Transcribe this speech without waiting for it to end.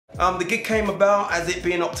The gig came about as it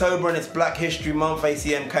being October and it's Black History Month.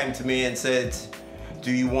 ACM came to me and said,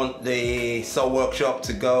 do you want the Soul Workshop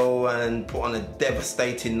to go and put on a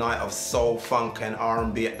devastating night of soul, funk and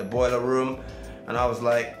R&B at the Boileroom? And I was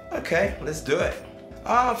like, okay, let's do it.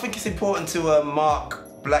 I think it's important to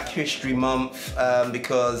mark Black History Month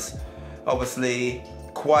because obviously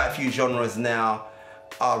quite a few genres now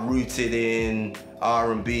are rooted in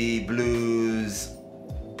R&B, blues,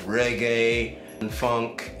 reggae and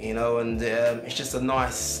funk, you know, and it's just a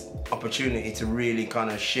nice opportunity to really kind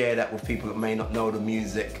of share that with people that may not know the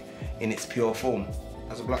music in its pure form.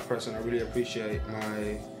 As a black person, I really appreciate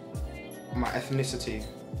my ethnicity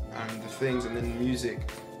and the things and then the music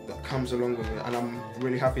that comes along with it, and I'm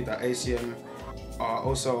really happy that ACM are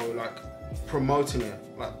also like promoting it,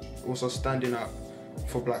 like also standing up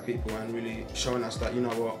for black people and really showing us that, you know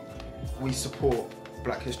what, we support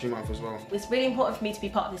Black History Month as well. It's really important for me to be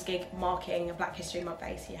part of this gig marking Black History Month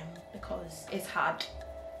at ACM because it's had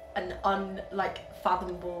an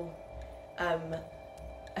unfathomable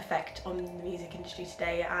effect on the music industry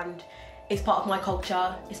today, and it's part of my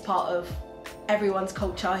culture, it's part of everyone's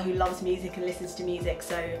culture who loves music and listens to music,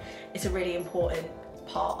 so it's a really important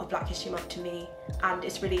part of Black History Month to me, and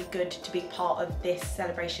it's really good to be part of this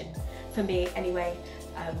celebration, for me anyway.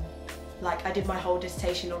 Like, I did my whole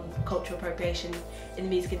dissertation on cultural appropriation in the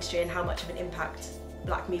music industry and how much of an impact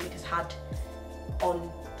black music has had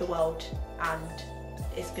on the world, and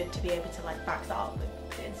it's good to be able to like back that up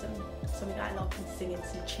with doing something I love and singing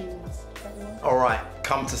some tunes for everyone. Alright,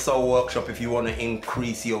 come to Soul Workshop if you want to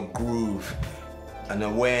increase your groove and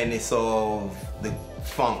awareness of the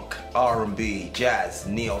funk, R&B, jazz,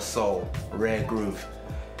 neo-soul, rare groove.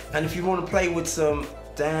 And if you want to play with some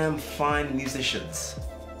damn fine musicians,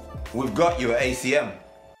 we've got you at ACM.